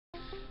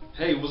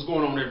Hey, what's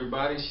going on,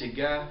 everybody? It's your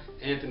guy,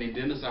 Anthony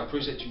Dennis. I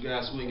appreciate you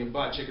guys swinging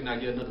by, checking out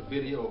yet another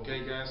video,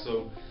 okay, guys?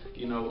 So,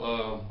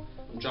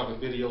 I'm dropping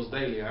videos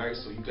daily, all right?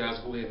 So you guys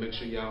go ahead and make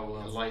sure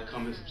y'all like,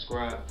 comment,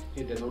 subscribe,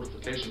 hit that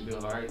notification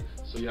bell, all right?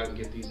 So y'all can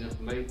get this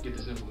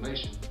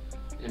information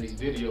and these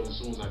videos as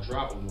soon as I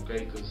drop them,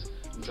 okay? Because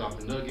I'm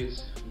dropping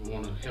nuggets. We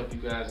want to help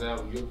you guys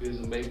out with your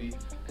business, maybe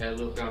add a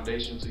little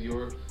foundation to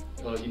your,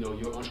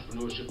 your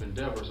entrepreneurship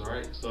endeavors, all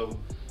right? So,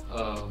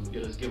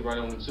 yeah, let's get right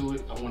on into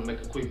it. I want to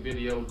make a quick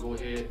video. Go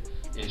ahead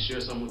and share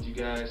something with you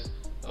guys.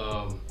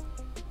 I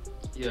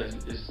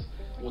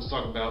want to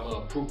talk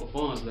about proof of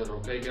funds letter,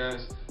 okay,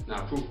 guys?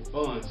 Now, proof of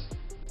funds,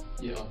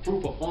 a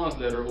proof of funds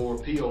letter, or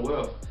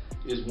POF,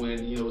 is when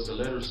it's a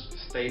letter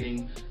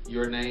stating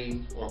your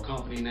name or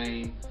company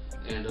name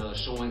and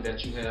showing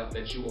that you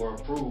are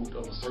approved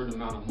of a certain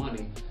amount of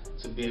money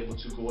to be able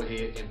to go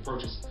ahead and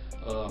purchase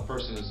a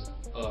person's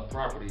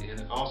property.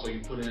 And also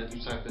you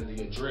type in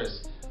the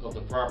address of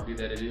the property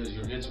that it is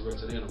you're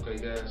interested in, okay,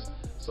 guys?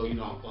 So a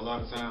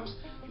lot of times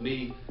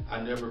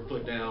I never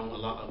put down a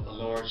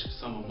large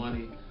sum of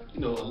money,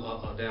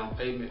 a down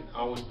payment. I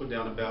always put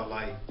down about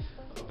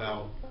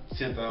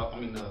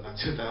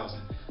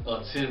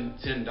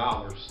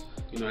 $10,000.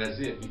 That's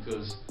it,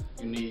 because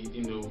you need,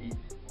 you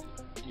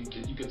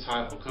can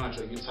tie up a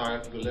contract, you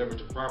can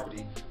leverage a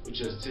property with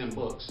just $10.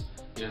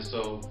 And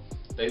so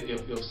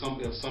if some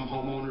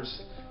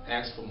homeowners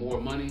ask for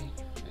more money,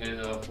 and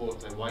for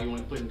like, why you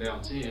only putting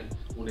down 10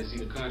 when they see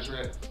the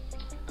contract,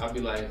 I'd be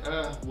like,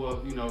 I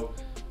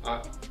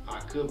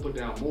could put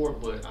down more,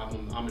 but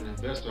I'm an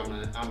investor. I'm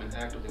an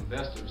active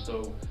investor,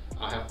 so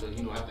I have to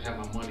have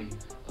my money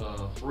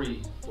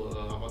free for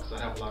because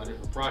I have a lot of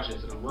different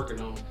projects that I'm working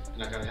on,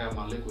 and I got to have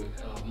my liquid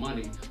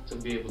money to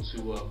be able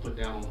to put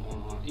down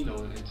on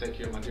and take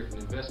care of my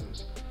different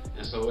investments.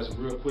 And so it's a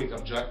real quick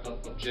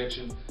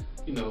objection,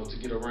 to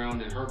get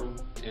around and hurdle,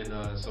 and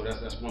so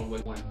that's one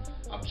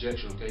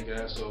objection, okay,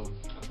 guys? So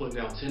I put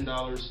down $10,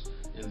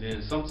 and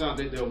then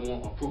sometimes they'll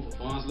want a proof of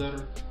funds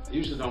letter. I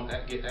usually don't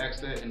get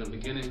asked that in the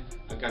beginning.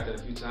 I got that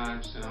a few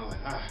times, and I'm like,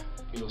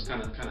 it's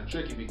kind of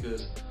tricky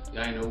because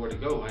I ain't know where to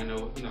go. I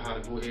know how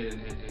to go ahead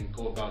and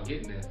go about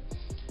getting that.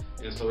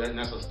 And so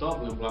that's a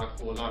stumbling block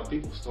for a lot of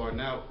people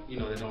starting out. They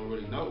don't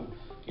really know,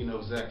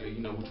 exactly,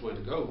 which way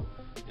to go.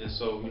 And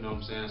so, what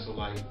I'm saying? So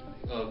like,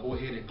 go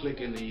ahead and click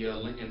in the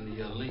link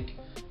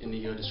in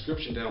the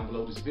description down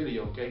below this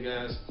video, okay,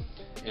 guys?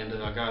 And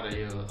I got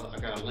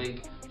a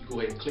link. You go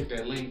ahead and click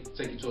that link,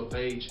 take you to a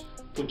page,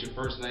 put your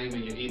first name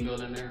and your email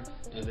in there,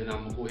 and then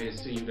I'm gonna go ahead and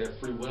send you that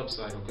free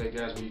website, okay,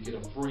 guys, where you get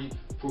a free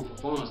proof of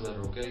funds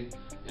letter, okay?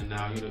 And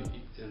now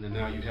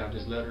now you have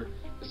this letter.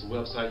 It's a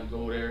website. You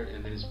go there,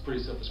 and then it's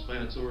pretty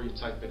self-explanatory. You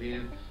type it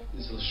in.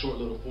 It's a short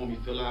little form you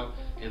fill out,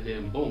 and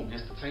then boom,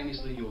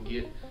 instantaneously you'll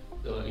get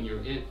in your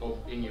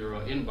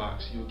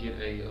inbox, you'll get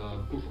a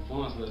proof of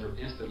funds letter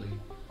instantly,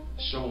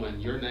 showing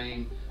your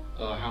name,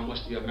 how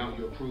much the amount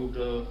you're approved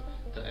of,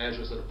 the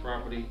address of the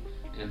property,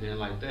 and then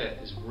like that.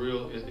 It's a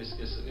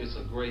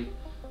great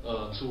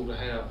tool to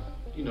have,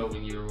 in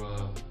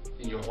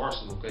your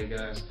arsenal, okay,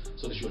 guys,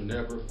 so that you'll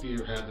never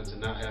fear having to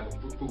not have a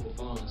proof of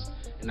funds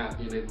and not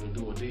being able to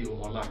do a deal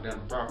or lock down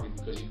the property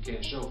because you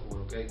can't show for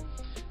it, okay?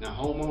 Now,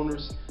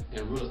 homeowners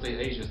and real estate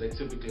agents, they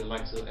typically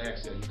like to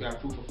ask that. You got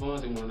proof of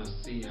funds? They want to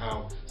see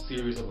how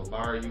serious of a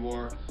buyer you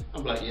are.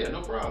 I'm like, yeah,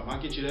 no problem. I'll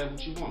get you that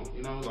what you want.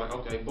 Like,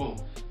 okay, boom.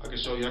 I can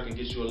show you. I can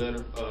get you a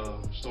letter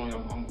showing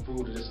I'm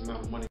approved of this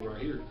amount of money right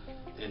here.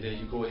 And then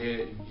you go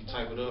ahead, you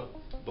type it up,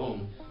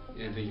 boom,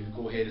 and then you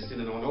go ahead and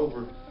send it on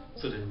over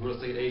to the real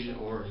estate agent,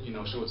 or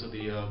show it to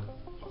the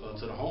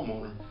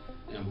homeowner,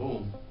 and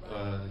boom,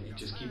 you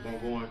just keep on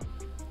going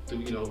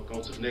through,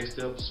 go to the next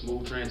step,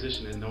 smooth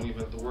transition, and don't even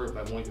have to worry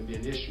about it. Won't even be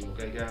an issue,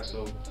 okay, guys?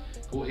 So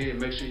go ahead and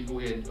make sure you go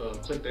ahead and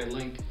click that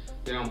link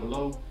down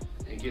below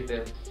and get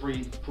that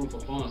free proof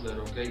of funds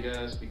letter, okay,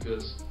 guys?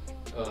 Because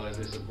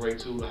it's a great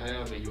tool to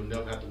have, and you'll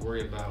never have to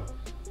worry about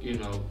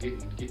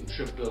getting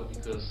tripped up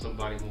because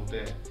somebody wants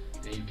that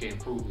and you can't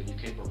prove it, you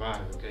can't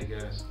provide it, okay,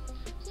 guys?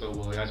 So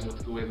I just want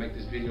to go ahead and make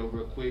this video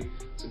real quick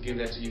to give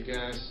that to you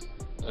guys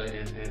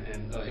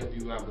and help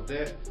you out with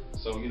that.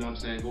 So what I'm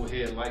saying, go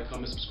ahead, like,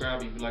 comment,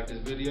 subscribe if you like this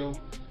video.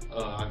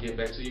 I'll get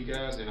back to you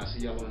guys, and I'll see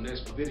y'all on the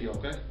next video,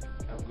 okay?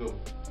 Have a good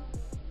one.